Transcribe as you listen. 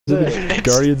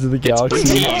Guardians of the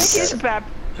Galaxy.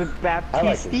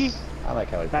 Baptisti? I like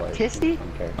how he plays. Baptisti?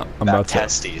 I'm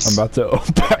about to.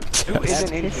 Who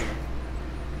isn't in here?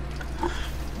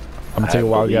 I'm gonna take a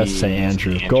wild guess. St.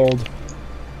 Andrew. Gold.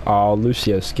 Oh,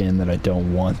 Lucio skin that I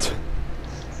don't want.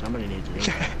 Somebody needs to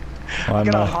read. I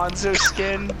got a Hanzo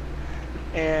skin,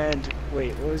 and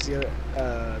wait, what was the other?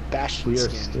 Bastion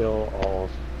skin. We are still all.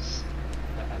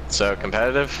 So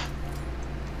competitive?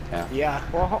 Yeah.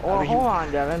 Well, hold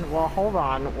on, Devin. Well, hold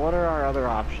on. What are our other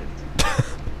options?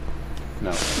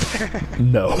 No.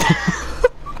 No.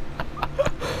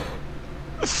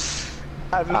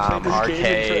 I haven't played this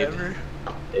game in forever.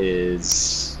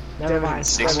 Is Never mind.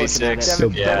 66.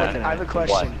 Devin, Yeah. I have a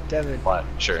question. What? Devin. What?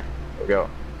 Sure. We'll go.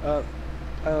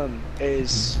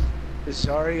 Is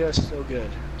Zarya still good?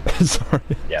 Sorry.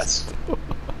 Yes.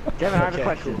 Devin, I have a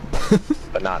question.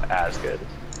 But not as good.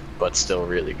 But still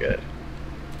really good.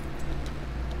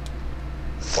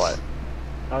 What?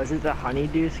 Oh, is it the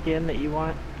honeydew skin that you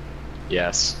want?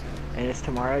 Yes. And it's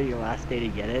tomorrow your last day to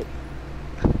get it?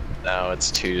 No,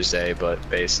 it's Tuesday, but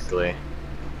basically.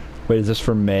 Wait, is this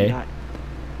for May?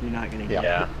 You're not gonna get it.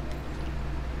 Yeah.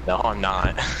 No, I'm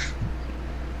not.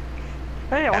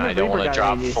 Hey, And I don't want to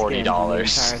drop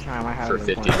 $40 for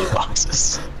 50 loot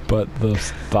boxes. But the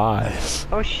thighs.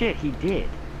 Oh shit, he did.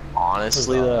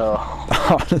 Honestly though.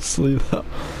 Honestly though.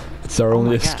 It's our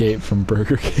only escape from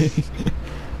Burger King.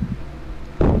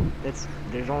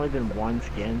 There's only been one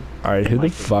skin. Alright, who the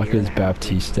fuck is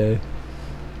Baptiste?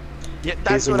 Yeah,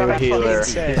 that's what I'm fucking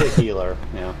saying. He's a healer,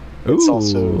 yeah.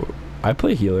 Ooh, I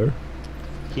play healer.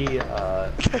 He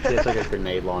has like a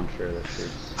grenade launcher that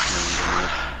shoots.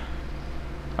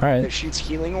 Alright. That shoots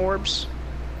healing orbs?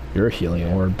 You're a healing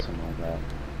orb. Something like that.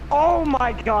 Oh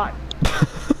my god!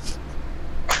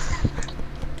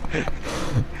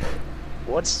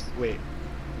 What's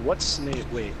new?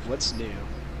 Wait, what's new?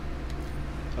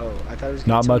 Oh, I thought it was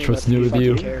Not much what's new with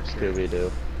you.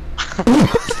 Scooby-Doo.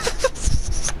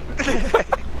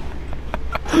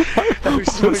 I was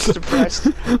the most depressed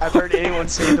I've heard anyone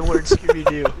say the word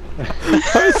Scooby-Doo.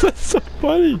 How is that so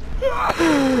funny?